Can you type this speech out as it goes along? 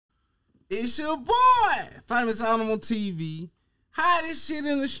It's your boy, famous animal TV. Hide this shit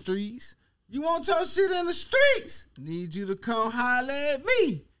in the streets. You want your shit in the streets? Need you to come holler at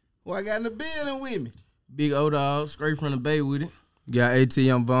me. Who I got in the building with me? Big O Dog, straight from the Bay with it. Got AT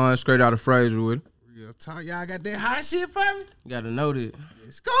Avon, straight out of Fraser with it. Real talk, y'all got that hot shit for me? Gotta know that.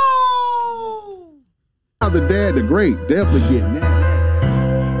 Let's go! The dad, the great, definitely getting that.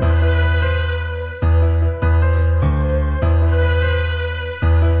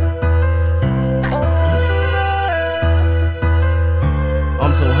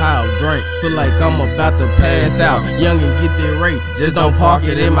 I'm so high, drink, feel like I'm about to pass out. Young and get that rate, just don't park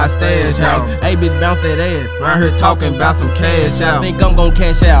it in my stash house. Hey bitch, bounce that ass, right here talking about some cash out. Think I'm gon'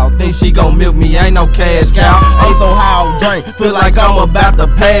 cash out, think she gon' milk me, ain't no cash cow. I'm so high, drink, feel like I'm about to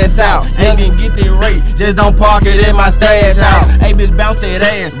pass out. Young and get that rate, just don't park it in my stash house. Hey bitch, bounce that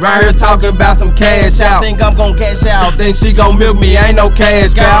ass, right here talking about some cash out. Think I'm gon' cash out, think she gon' milk me, ain't no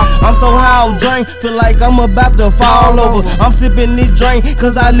cash cow. I'm so high, drink, feel like I'm about to fall over. I'm sipping this drink,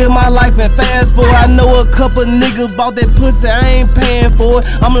 cause I live my life and fast forward. I know a couple niggas bought that pussy, I ain't paying for it.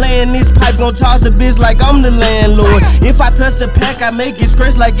 I'm laying this pipe, gon' charge the bitch like I'm the landlord. If I touch the pack, I make it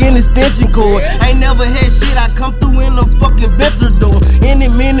scratch like an extension cord. I ain't never had shit, I come through in the fucking vector door. Any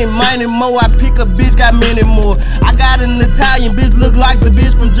minute, mighty more, I pick a bitch, got many more. I got an Italian bitch, look like the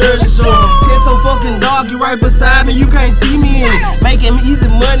bitch from Jersey Shore. It's so fucking dark, you right beside me, you can't see me in it. Making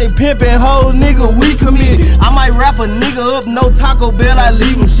easy money, pimping whole nigga, we committed. I might wrap a nigga up, no Taco Bell, I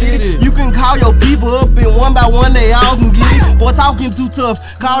leave him shitty. You can call your people up and one by one they all can get it. Boy talking too tough,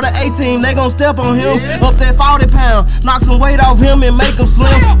 call the A-team, they gon' step on him. Up that 40 pound, knock some weight off him and make him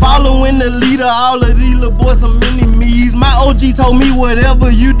slim. Following the leader, all of these little boys some mini-me's. My OG told me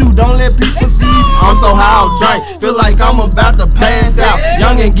whatever you do, don't let people see. I'm so high, drink, feel like I'm about to pass out.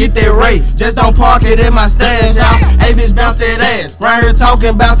 Young and get that rate, just don't park it in my stash house. Hey bitch, bounce that ass, right here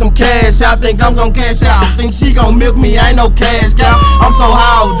talking about some cash out. Think I'm gon' cash out, think she gon' milk me, ain't no cash cow. I'm so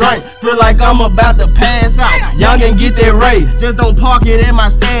high, drink, feel like I'm about to pass out. Young and get that rate, just don't park it in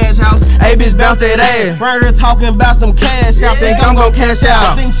my stash house. Hey bitch, bounce that ass, right here talking about some cash out. Think I'm gon' cash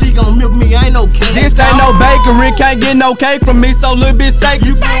out, think she gon' milk me, ain't no cash. This ain't no bakery, can't get no cake from me, so little bitch take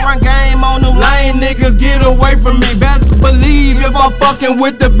You can run game on them lame niggas, get away from me. Best believe if I'm fucking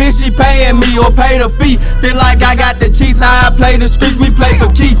with the bitch, she paying me or pay the fee. Feel like I got the cheats, how I play the streets, we play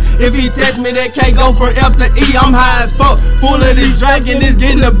for keep. If he text me, that can't go from F to E. I'm high as fuck, full of this drink and it's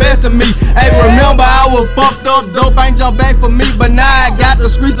getting the best of me. Hey, remember I was fucked up, dope ain't jump back for me, but now I got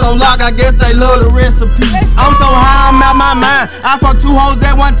the streets on lock, I guess they love the recipe. I'm so high, I'm out my mind, I fuck 2 hoes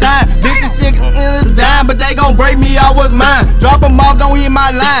at one time. Bitches stick in the dime, but they gon' break me, I was mine. Drop them off, don't hit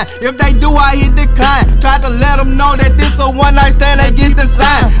my line, if they do, I hit decline. Try to let them know that this a one night stand, they get the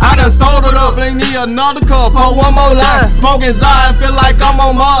sign. I done sold it up, they need another cup, pour one more line. Smoking Zod, feel like I'm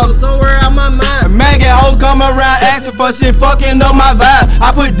on Mars, somewhere out my mind. Maggot hoes come around asking for shit, fucking up my vibe.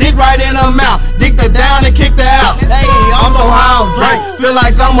 I put dick right in her mouth, dick her down and kick her out. Hey, I'm so high on drink, feel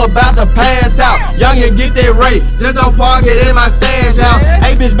like I'm about to pass out. Young and get that rate, just don't park it in my stash house.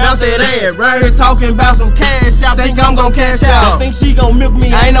 Hey bitch, bounce that ass, right here talking about some cash out. Think I'm gon' cash out, Think she gon' milk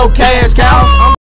me, ain't no cash cow.